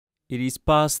It is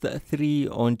past 3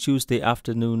 on Tuesday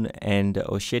afternoon, and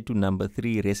Oshetu number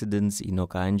 3 residents in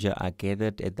Okahandja are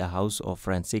gathered at the house of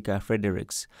Franscika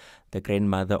Fredricks, the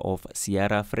grandmother of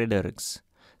Ciara Fredericks.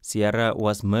 Ciara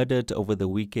was murdered over the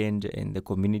weekend, and the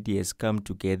community has come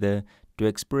together to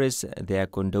express their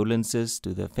condolences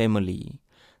to the family.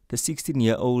 The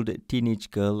 16-year-old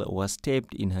teenage girl was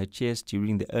stabbed in her chest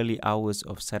during the early hours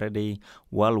of Saturday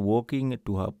while walking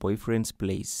to her boyfriend's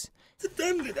place. The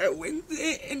time that I went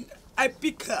there and I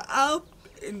picked her up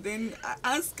and then I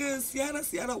asked her, Ciara,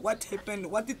 what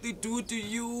happened? What did they do to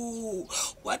you?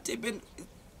 What happened?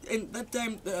 And that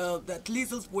time, that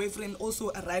Lizel's boyfriend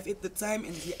also arrived at the time,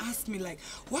 and he asked me like,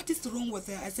 what is wrong with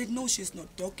her? I said, no, she's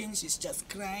not talking, she's just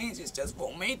crying, she's just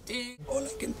vomiting. All I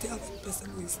can tell that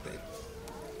person is that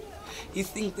he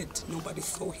thinks that nobody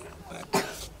saw him,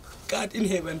 but God in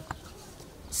heaven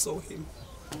saw him.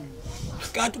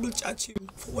 God will judge him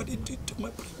for what he did to my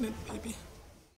pregnant baby.